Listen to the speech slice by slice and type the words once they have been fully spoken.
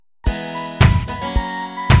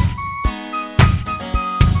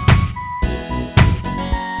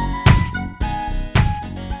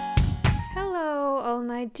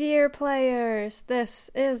dear players, this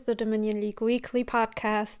is the Dominion League Weekly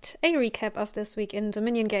Podcast, a recap of this week in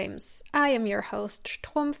Dominion games. I am your host,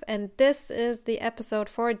 Trumpf, and this is the episode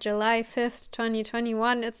for July 5th,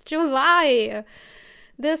 2021. It's July!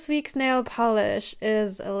 This week's nail polish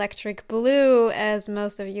is electric blue, as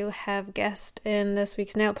most of you have guessed in this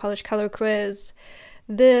week's nail polish color quiz.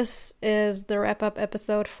 This is the wrap-up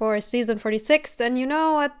episode for Season 46, and you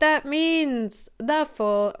know what that means! The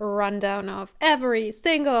full rundown of every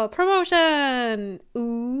single promotion!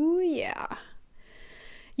 Ooh, yeah.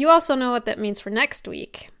 You also know what that means for next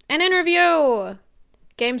week. An interview!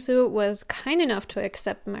 Gamesu was kind enough to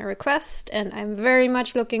accept my request, and I'm very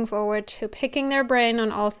much looking forward to picking their brain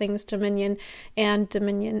on all things Dominion and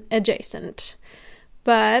Dominion adjacent.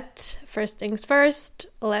 But first things first,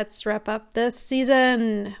 let's wrap up this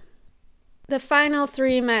season. The final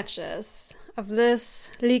 3 matches of this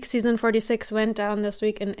League Season 46 went down this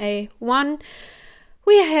week in A1.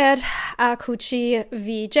 We had Akuchi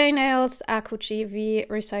v J-Nails, Akuchi v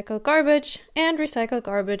Recycle Garbage, and Recycle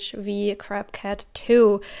Garbage v Crabcat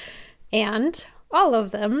 2. And all of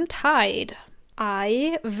them tied.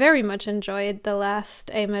 I very much enjoyed the last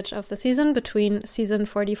A-match of the season between Season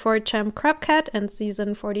 44 champ Crabcat and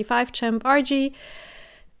Season 45 champ RG.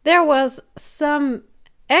 There was some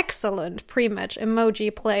excellent pre-match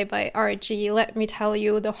emoji play by RG, let me tell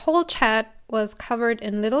you. The whole chat was covered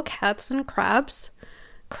in little cats and crabs.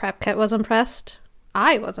 Crabcat was impressed.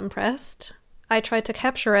 I was impressed. I tried to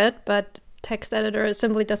capture it, but text editor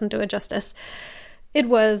simply doesn't do it justice. It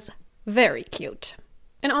was very cute.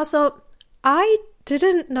 And also, I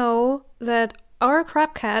didn't know that our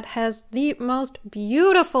Crabcat has the most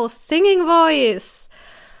beautiful singing voice.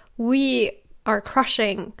 We are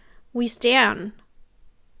crushing. We stan.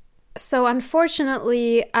 So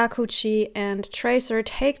unfortunately, Akuchi and Tracer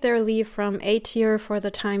take their leave from A tier for the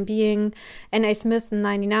time being. N.A. Smith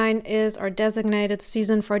 99 is our designated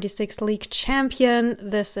Season 46 League champion.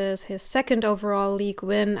 This is his second overall league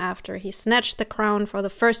win after he snatched the crown for the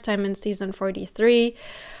first time in Season 43.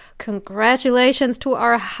 Congratulations to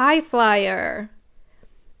our high flyer!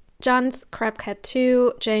 John's, Crabcat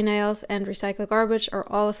 2, J-Nails, and Recycle Garbage are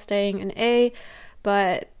all staying in A,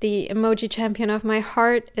 but the emoji champion of my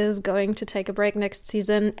heart is going to take a break next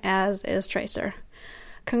season, as is Tracer.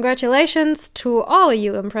 Congratulations to all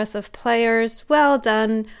you impressive players. Well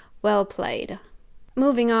done, well played.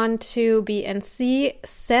 Moving on to B and C,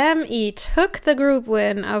 Sam E took the group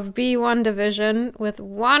win of B1 division with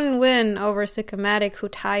 1 win over Sycomatic, who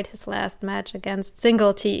tied his last match against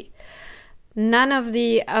Single T. None of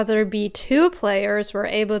the other B2 players were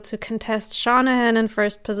able to contest Shanahan in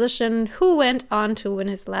first position, who went on to win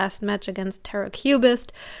his last match against Terra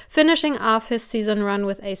Cubist, finishing off his season run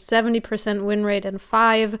with a 70% win rate in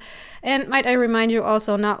 5, and might I remind you,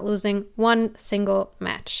 also not losing 1 single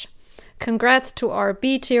match. Congrats to our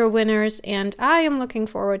B tier winners, and I am looking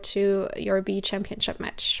forward to your B championship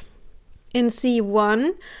match. In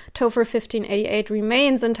C1, Topher 1588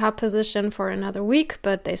 remains in top position for another week,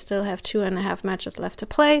 but they still have 2.5 matches left to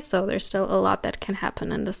play, so there's still a lot that can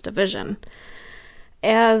happen in this division.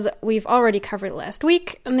 As we've already covered last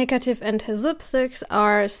week, Negative and his Zip6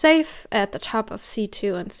 are safe at the top of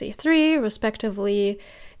C2 and C3, respectively,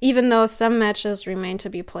 even though some matches remain to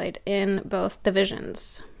be played in both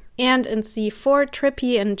divisions. And in C4,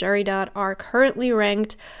 Trippy and Jerrydot are currently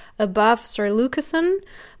ranked above Sir Lucasen,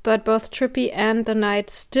 but both Trippy and the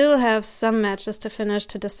Knight still have some matches to finish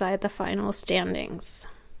to decide the final standings.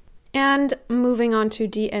 And moving on to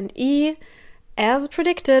D and E, as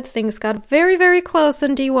predicted, things got very, very close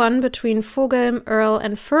in D1 between Fogelm, Earl,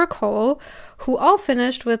 and Furcole, who all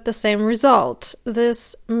finished with the same result.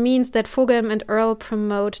 This means that Fogelm and Earl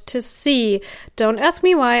promote to C. Don't ask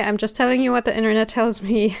me why, I'm just telling you what the internet tells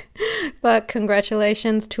me. But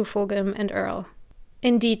congratulations to Fogelm and Earl.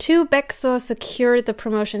 In D2, Bexor secured the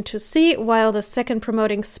promotion to C, while the second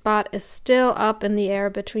promoting spot is still up in the air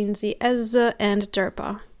between Ziezze and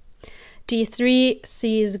Derpa. D3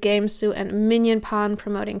 sees Gamesu and Minion Pawn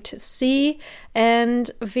promoting to C, and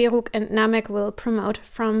Veruk and Namek will promote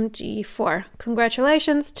from G4.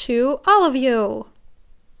 Congratulations to all of you!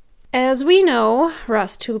 As we know,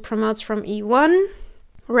 Rust2 promotes from E1,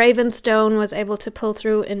 Ravenstone was able to pull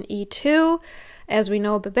through in E2, as we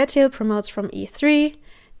know Bebetil promotes from E3.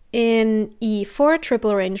 In E4,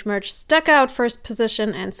 Triple Range Merge stuck out first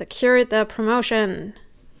position and secured the promotion.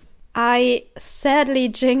 I sadly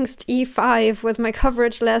jinxed E5 with my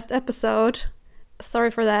coverage last episode. Sorry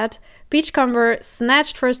for that. Beachcomber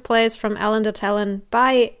snatched first place from Alan de Talon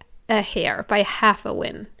by a hair, by half a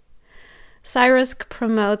win. Cyrusk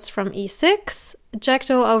promotes from E6.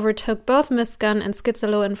 Jackdaw overtook both Mistgun and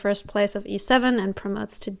Skizalo in first place of E7 and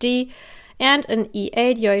promotes to D. And in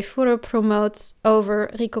E8, Yoifuro promotes over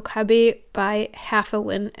Riko Kabe by half a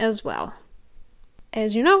win as well.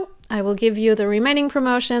 As you know, I will give you the remaining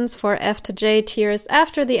promotions for F to J tiers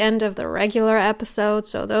after the end of the regular episode,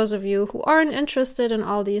 so those of you who aren't interested in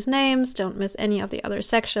all these names don't miss any of the other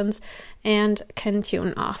sections and can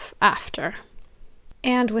tune off after.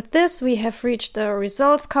 And with this, we have reached the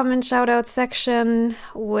results comment shoutout section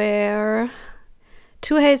where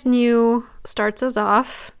Tuhei's New starts us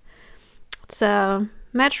off. It's a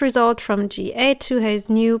match result from G8. Tuhei's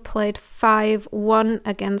New played 5-1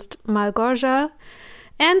 against Malgorzata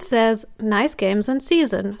and says, nice games and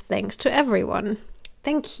season. Thanks to everyone.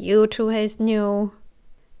 Thank you, Tuhei's New.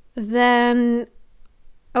 Then,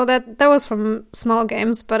 that was from Small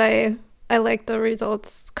Games, but I like the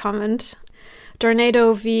results comment.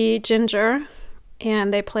 Tornado v Ginger,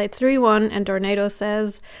 and they played 3-1, and Tornado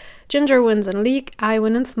says, Ginger wins in League, I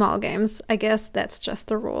win in Small Games. I guess that's just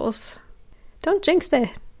the rules. Don't jinx it.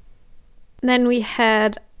 Then we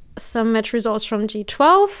had some match results from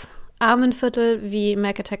G12. Armenviertel v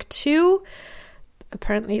Macatek 2.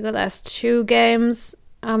 Apparently the last two games.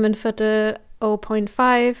 Armenviertel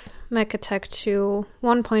 0.5, Macatek 2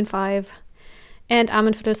 1.5. And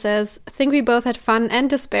Armenviertel says, think we both had fun and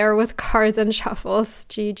despair with cards and shuffles.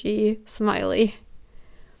 GG, smiley.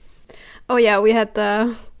 Oh yeah, we had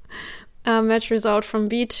the match result from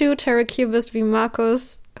B2, Terracubist v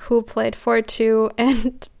Marcos, who played 4-2,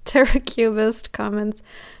 and Terracubist comments,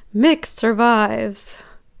 Mick survives.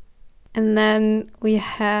 And then we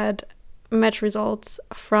had match results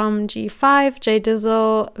from G5, J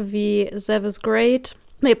Dizzle v Zev is great.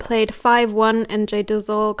 They played 5-1, and J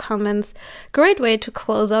Dizzle comments, great way to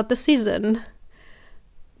close out the season.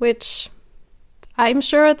 Which, I'm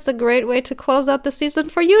sure it's a great way to close out the season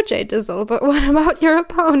for you, J Dizzle, but what about your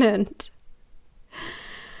opponent?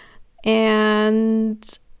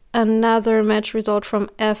 And another match result from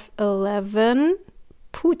F11.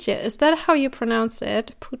 Puccia, is that how you pronounce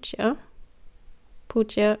it? Puccia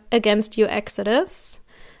against you, Exodus.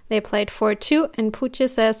 They played 4-2, and Puccia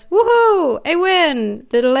says, woohoo, I win!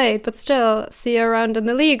 Little late, but still, see you around in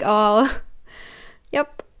the league all.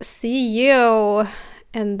 Yep, see you.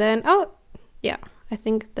 And then, I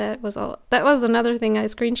think that was all. That was another thing I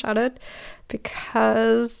screenshotted,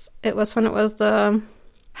 because it was the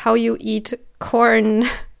how you eat corn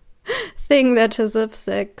thing that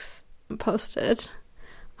Zip6 posted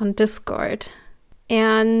on Discord.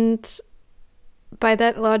 And by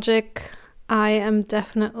that logic, I am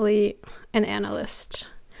definitely an analyst.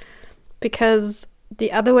 Because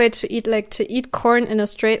the other way to eat corn in a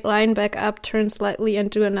straight line back up, turn slightly, and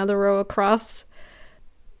do another row across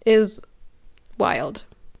is wild.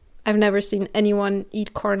 I've never seen anyone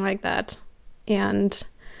eat corn like that, and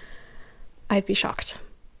I'd be shocked.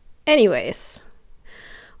 Anyways,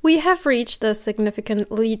 we have reached the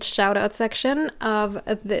significant lead shoutout section of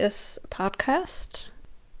this podcast.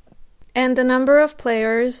 And the number of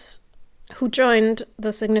players who joined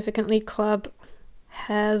the Significant Lead Club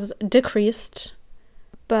has decreased.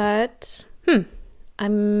 But, I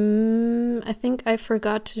think I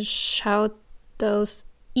forgot to shout those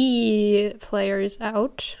E players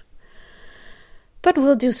out. But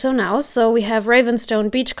we'll do so now. So we have Ravenstone,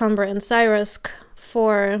 Beachcomber, and Cyrusk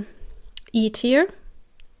for E tier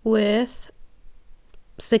with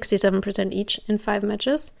 67% each in 5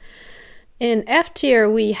 matches. In F tier,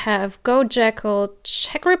 we have Go Jackal,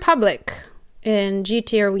 Czech Republic. In G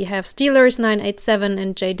tier, we have Steelers 987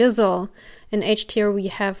 and J Dizzle. In H tier, we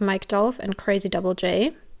have Mike Dolph and Crazy Double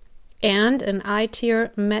J. And in I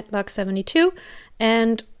tier, Matluck72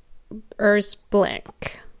 and Urs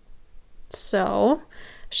Blank. So,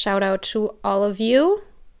 shout out to all of you.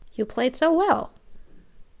 You played so well.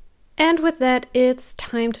 And with that, it's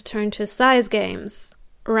time to turn to size games.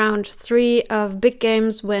 Round 3 of big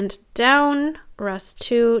games went down. Rust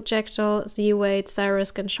 2, Jackdaw, Z-Wade,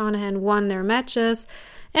 Cyrusk, and Shanahan won their matches.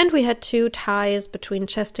 And we had 2 ties between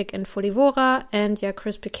Chestic and Folivora, and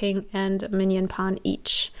Crispy King and Minion Pan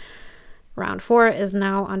each. Round 4 is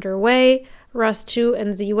now underway. Rust 2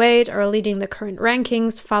 and Z-Wade are leading the current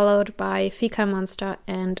rankings, followed by Fika Monster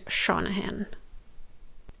and Shanahan.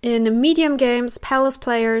 In medium games, Palace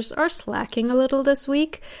players are slacking a little this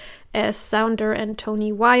week, as Sounder and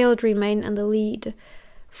Tony Wild remain in the lead.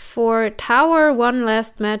 For Tower, one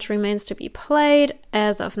last match remains to be played.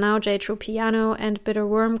 As of now, J True Piano and Bitter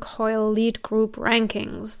Worm Coil lead group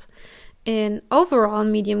rankings. In overall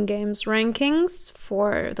medium games rankings,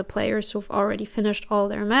 for the players who've already finished all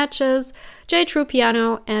their matches, J. True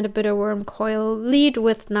Piano and a Bitter Worm Coil lead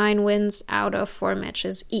with 9 wins out of 4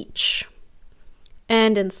 matches each.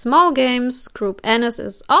 And in small games, Group Anis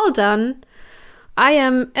is all done. I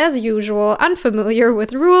am, as usual, unfamiliar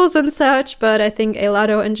with rules and such, but I think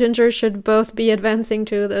Elato and Ginger should both be advancing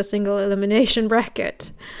to the single elimination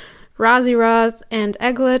bracket. Raziraz and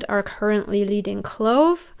Egglet are currently leading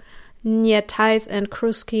Clove. Nietais and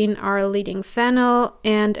Kruskin are leading Fennel,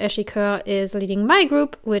 and Eshikeur is leading my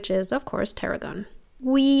group, which is, of course, Tarragon.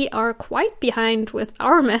 We are quite behind with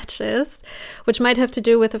our matches, which might have to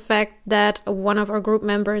do with the fact that one of our group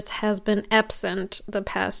members has been absent the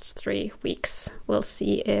past 3 weeks. We'll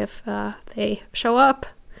see if they show up.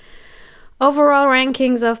 Overall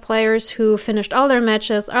rankings of players who finished all their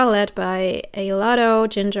matches are led by Elato,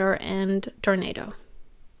 Ginger, and Tornado.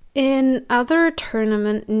 In other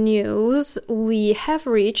tournament news, we have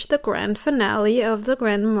reached the grand finale of the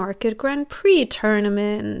Grand Market Grand Prix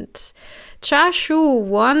tournament. Cha Shu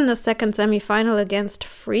won the second semi-final against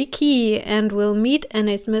Freaky and will meet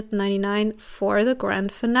N.A. Smith 99 for the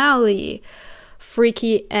grand finale.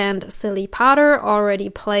 Freaky and Silly Potter already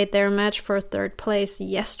played their match for third place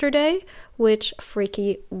yesterday, which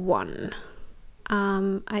Freaky won.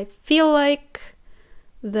 I feel like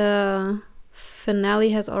the finale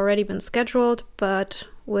has already been scheduled, but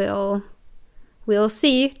we'll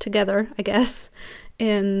see together, I guess,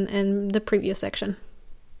 in the preview section.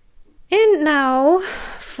 And now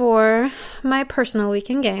for my personal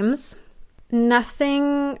weekend games.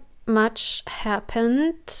 Nothing much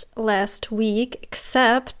happened last week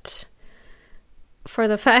except for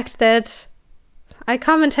the fact that I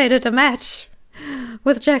commentated a match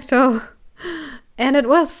with Jackdo, and it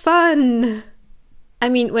was fun. I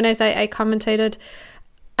mean, when I say I commentated,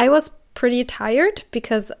 I was pretty tired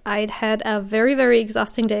because I'd had a very, very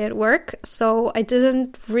exhausting day at work, so I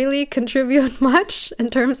didn't really contribute much in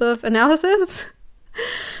terms of analysis.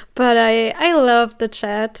 But I loved the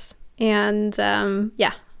chat, and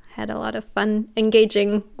had a lot of fun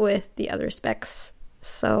engaging with the other specs.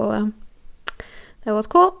 So that was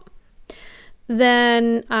cool.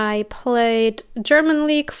 Then I played German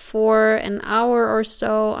League for an hour or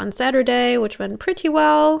so on Saturday, which went pretty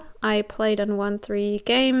well. I played and won 3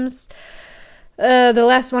 games. The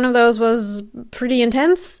last one of those was pretty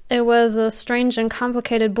intense. It was a strange and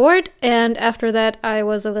complicated board, and after that I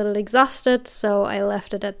was a little exhausted, so I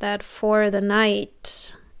left it at that for the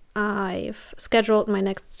night. I've scheduled my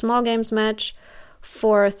next small games match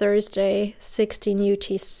for Thursday, 16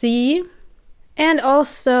 UTC. And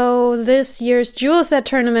also, this year's Dual Set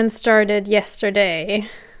tournament started yesterday,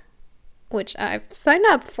 which I've signed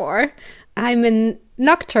up for. I'm in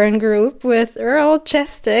Nocturne group with Earl,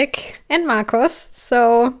 Chestic, and Marcos,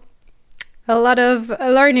 so a lot of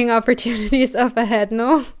learning opportunities up ahead,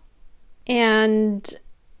 no? And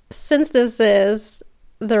since this is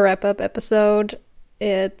the wrap-up episode,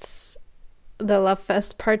 it's the Love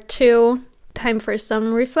Fest Part 2. Time for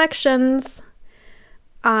some reflections.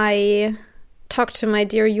 I talked to my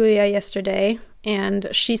dear Julia yesterday, and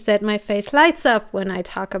she said my face lights up when I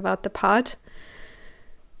talk about the pod.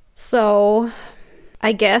 So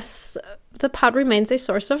I guess the pod remains a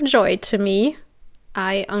source of joy to me.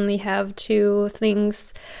 I only have 2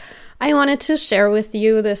 things I wanted to share with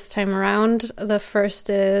you this time around. The first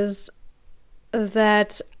is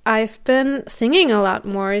that I've been singing a lot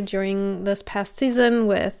more during this past season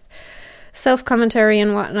with self-commentary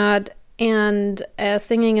and whatnot. And as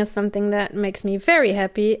singing is something that makes me very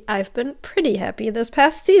happy, I've been pretty happy this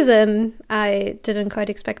past season. I didn't quite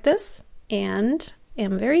expect this, and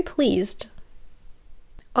am very pleased.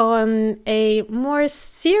 On a more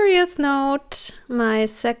serious note, my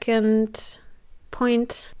second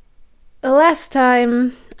point. Last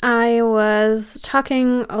time I was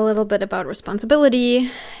talking a little bit about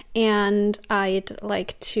responsibility, and I'd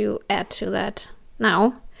like to add to that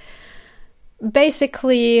now.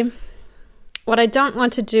 Basically, what I don't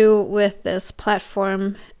want to do with this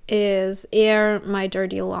platform is air my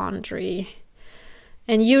dirty laundry.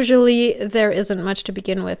 And usually there isn't much to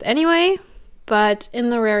begin with anyway, but in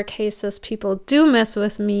the rare cases people do mess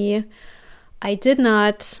with me, I did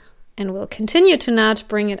not and will continue to not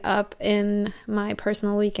bring it up in my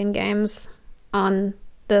personal weekend games on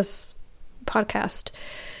this podcast.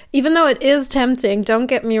 Even though it is tempting, don't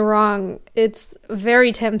get me wrong, it's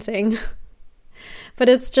very tempting. But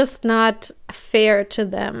it's just not fair to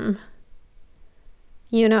them.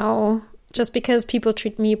 You know, just because people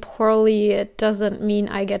treat me poorly, it doesn't mean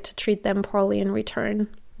I get to treat them poorly in return.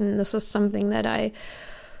 And this is something that I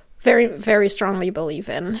very, very strongly believe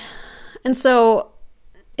in. And so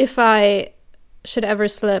if I should ever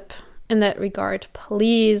slip in that regard,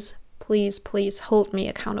 please, please, please hold me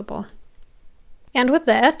accountable. And with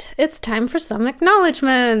that, it's time for some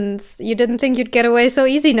acknowledgements. You didn't think you'd get away so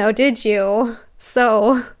easy now, did you?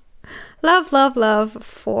 So, love, love, love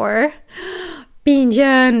for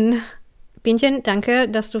Bienchen. Bienchen, danke,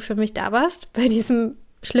 dass du für mich da warst bei diesem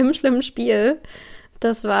schlimmen, schlimmen Spiel.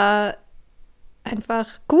 Das war einfach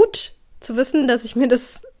gut zu wissen, dass ich mir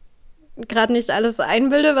das gerade nicht alles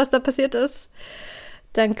einbilde, was da passiert ist.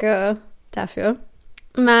 Danke dafür.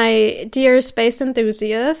 My dear space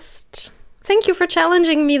enthusiast, thank you for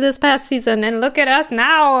challenging me this past season, and look at us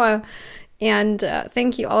now. And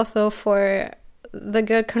thank you also for the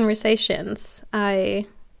good conversations. I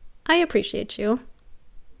appreciate you.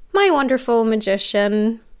 My wonderful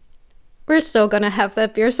magician. We're still gonna have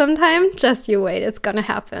that beer sometime. Just you wait, it's gonna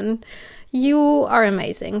happen. You are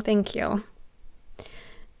amazing, thank you.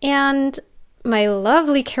 And my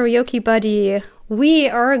lovely karaoke buddy, we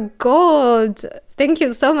are gold. Thank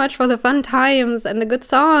you so much for the fun times and the good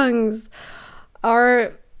songs.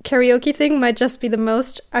 Our karaoke thing might just be the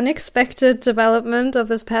most unexpected development of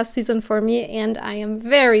this past season for me, and I am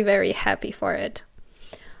very, very happy for it.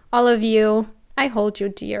 All of you, I hold you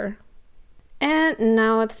dear. And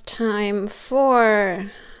now it's time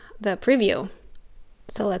for the preview.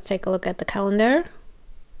 So let's take a look at the calendar.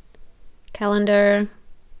 Calendar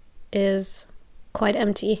is quite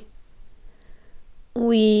empty.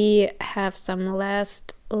 We have some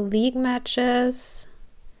last league matches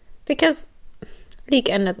because league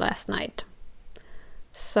ended last night.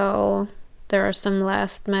 So there are some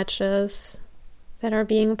last matches that are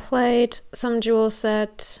being played, some dual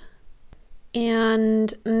set.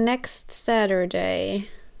 And next Saturday,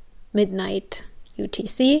 midnight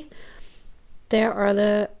UTC, there are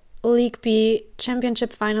the League B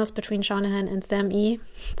Championship Finals between Shanahan and Sam E.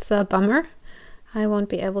 It's a bummer. I won't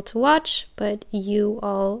be able to watch, but you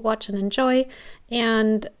all watch and enjoy.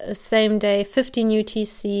 And same day, 15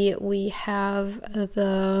 UTC, we have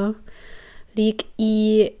the League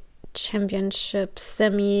E Championship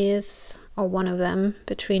semis, or one of them,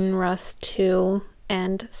 between Rust 2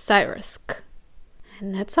 and Cyrisk.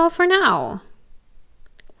 And that's all for now.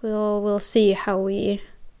 We'll see how we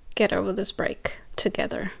get over this break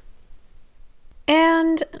together.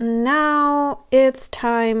 And now it's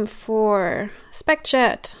time for Spec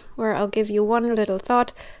Chat, where I'll give you one little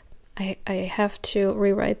thought. I have to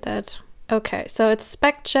rewrite that. Okay, so it's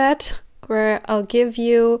Spec Chat, where I'll give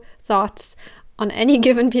you thoughts on any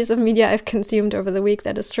given piece of media I've consumed over the week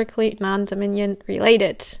that is strictly non-Dominion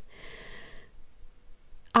related.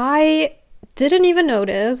 I didn't even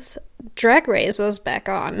notice Drag Race was back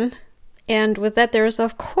on. And with that, there's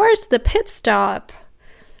of course the pit stop.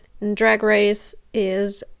 And Drag Race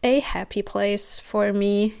is a happy place for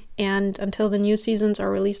me. And until the new seasons are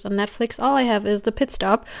released on Netflix, all I have is the pit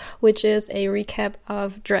stop, which is a recap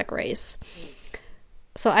of Drag Race.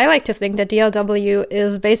 So I like to think that DLW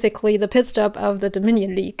is basically the pit stop of the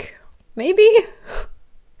Dominion League. Maybe?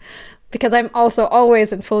 Because I'm also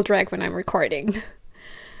always in full drag when I'm recording.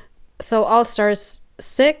 So All Stars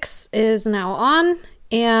 6 is now on,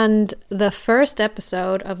 and the first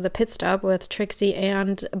episode of the pit stop with Trixie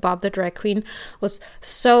and Bob the Drag Queen was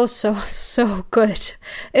so good.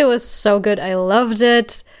 It was so good. I loved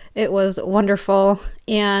it. It was wonderful.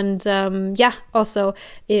 And also,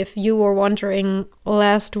 if you were wondering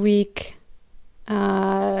last week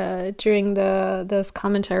during this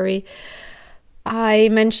commentary, I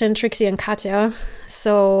mentioned Trixie and Katya.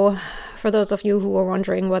 So for those of you who were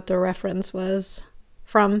wondering what the reference was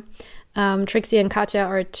from, Trixie and Katya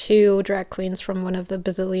are two drag queens from one of the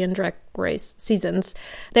bazillion Drag Race seasons.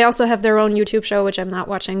 They also have their own YouTube show, which I'm not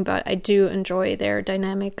watching, but I do enjoy their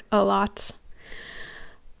dynamic a lot.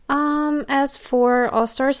 As for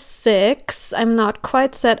All-Star 6, I'm not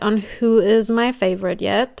quite set on who is my favorite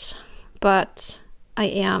yet, but I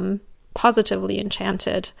am positively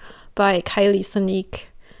enchanted by Kylie Sonique.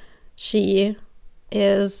 She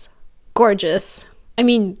is gorgeous. I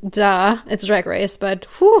mean, duh, it's Drag Race, but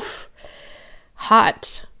whew,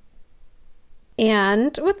 hot.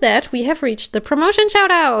 And with that, we have reached the promotion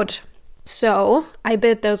shout out. So I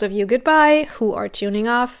bid those of you goodbye who are tuning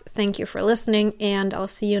off. Thank you for listening, and I'll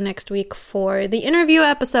see you next week for the interview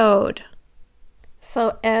episode.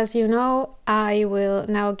 So as you know, I will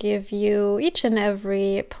now give you each and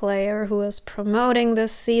every player who is promoting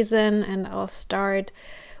this season, and I'll start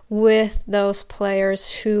with those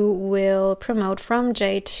players who will promote from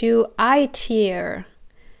J to I tier.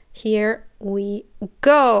 Here we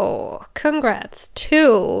go. Congrats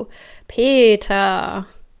to Peter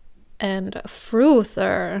and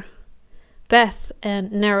Fruther, Beth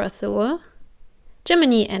and Narathur,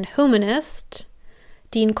 Jiminy and Humanist,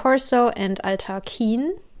 Dean Corso and Altar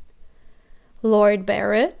Keen, Lord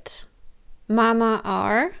Barrett, Mama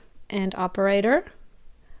R and Operator,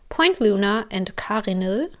 Point Luna and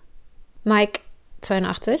Karinil, Mike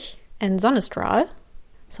 82 and Sonnestral,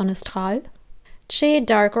 Che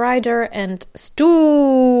Dark Rider and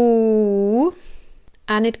Stu,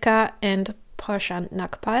 Anitka and Prashant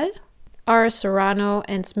Nakpal, R Serrano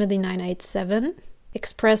and Smithy 987,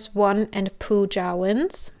 Express One and Pooh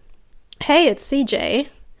Jawins, Hey, it's CJ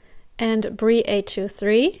and Bree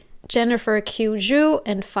 823, Jennifer Q Zhu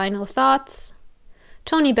and Final Thoughts,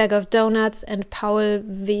 Tony Bag of Donuts and Paul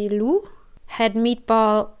Velu, Head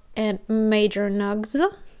Meatball and Major Nugs,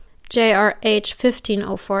 JRH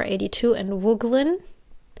 150482 and Wooglin,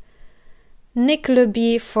 Nick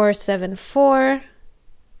Leby 474,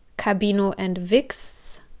 Cabino and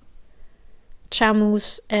Vix,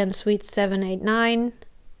 Chamus and Sweet 789,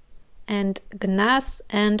 and Gnas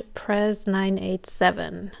and Prez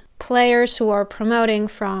 987. Players who are promoting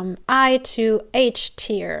from I to H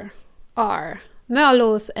tier are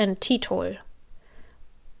Merlos and Titol,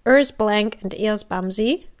 Urs Blank and Eos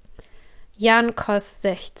Bamsi, Jan Kos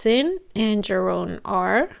 16 and Jerome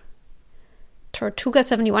R, Tortuga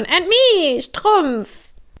 71 and me, Strumpf,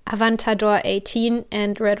 Avantador 18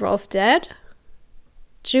 and Red Rolf Dead,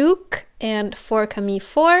 Juke and 4Kami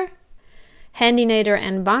 4, Handynator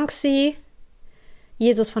and Banksy,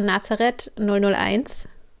 Jesus von Nazareth 001,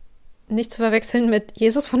 nicht zu verwechseln mit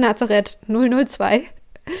Jesus von Nazareth 002,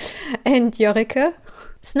 and Jorike,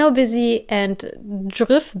 Snowbusy and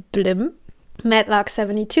Drifblim, Madlock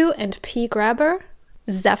 72 and P Grabber,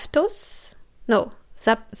 Zaptus,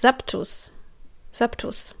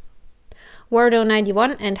 Wardo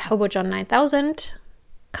 91 and Hobojohn 9000,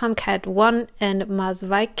 Comcat 1 and Maz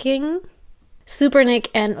Viking, Super Nick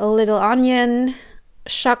and Little Onion,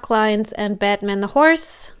 Shocklines and Batman the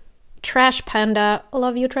Horse, Trash Panda,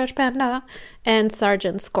 love you Trash Panda, and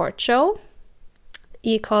Sergeant Scorcho,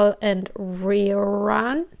 Ecol and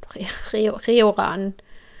Rioran.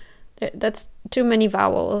 That's too many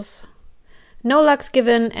vowels. No Lux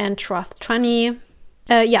Given and Troth 20.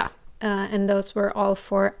 And those were all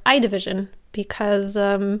for I Division, because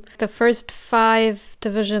the first 5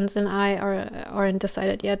 divisions in I aren't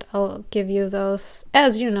decided yet. I'll give you those,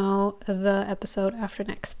 as you know, the episode after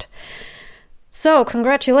next. So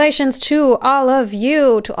congratulations to all of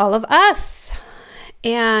you, to all of us.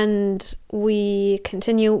 And we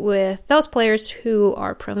continue with those players who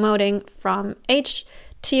are promoting from H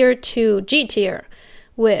tier to G tier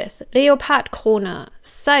with Leopard Krone,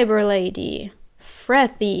 Cyber Lady,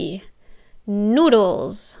 Frethy,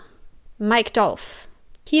 Noodles, Mike Dolph,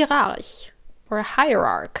 Hierarch or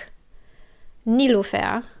Hierarch,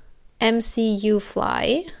 Nilufer, MCU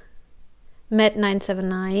Fly,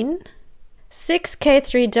 Met979,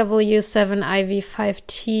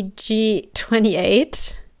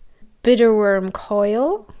 6K3W7IV5TG28, Bitterworm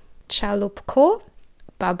Coil, Chalupko,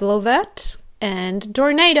 Bablovet, and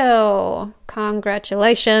Tornado.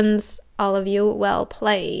 Congratulations, all of you, well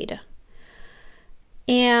played.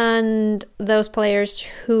 And those players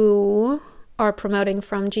who are promoting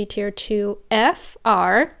from G tier to F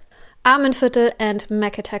are Armenviertel and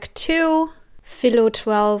Mechatech 2, Philo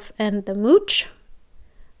 12 and the Mooch,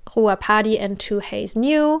 Ruapadi and 2 Haze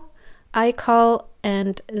New, iCall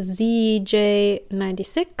and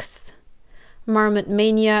ZJ96, Marmot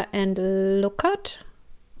Mania and Lookout,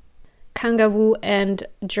 Kangawoo and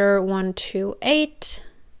Jur128,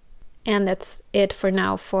 and that's it for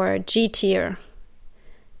now for G tier.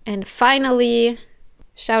 And finally,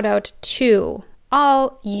 shout out to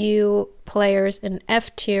all you players in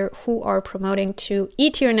F tier who are promoting to E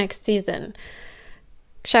tier next season.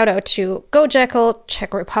 Shout out to Go Jackal,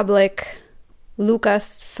 Czech Republic,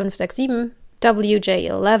 Lucas 567,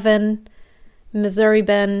 WJ11, Missouri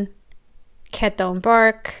Ben, Cat Don't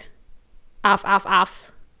Bark, Af,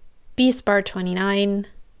 Beastbar 29,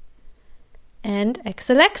 and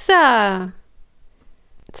Exalexa.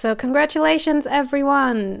 So congratulations,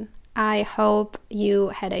 everyone. I hope you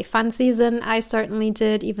had a fun season. I certainly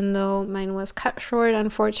did, even though mine was cut short,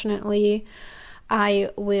 unfortunately. I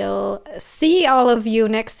will see all of you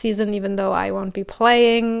next season, even though I won't be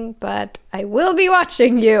playing, but I will be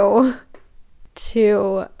watching you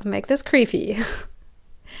to make this creepy.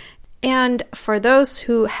 And for those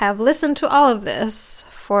who have listened to all of this,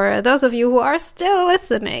 for those of you who are still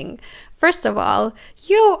listening, first of all,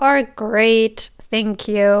 you are great. Thank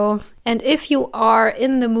you. And if you are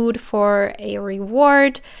in the mood for a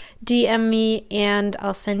reward, DM me and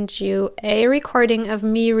I'll send you a recording of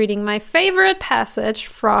me reading my favorite passage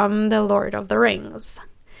from The Lord of the Rings.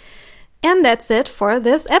 And that's it for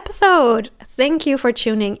this episode. Thank you for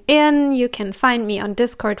tuning in. You can find me on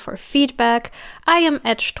Discord for feedback. I am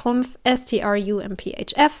at Strumpf,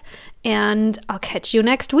 STRUMPHF, and I'll catch you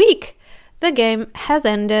next week. The game has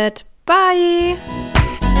ended. Bye!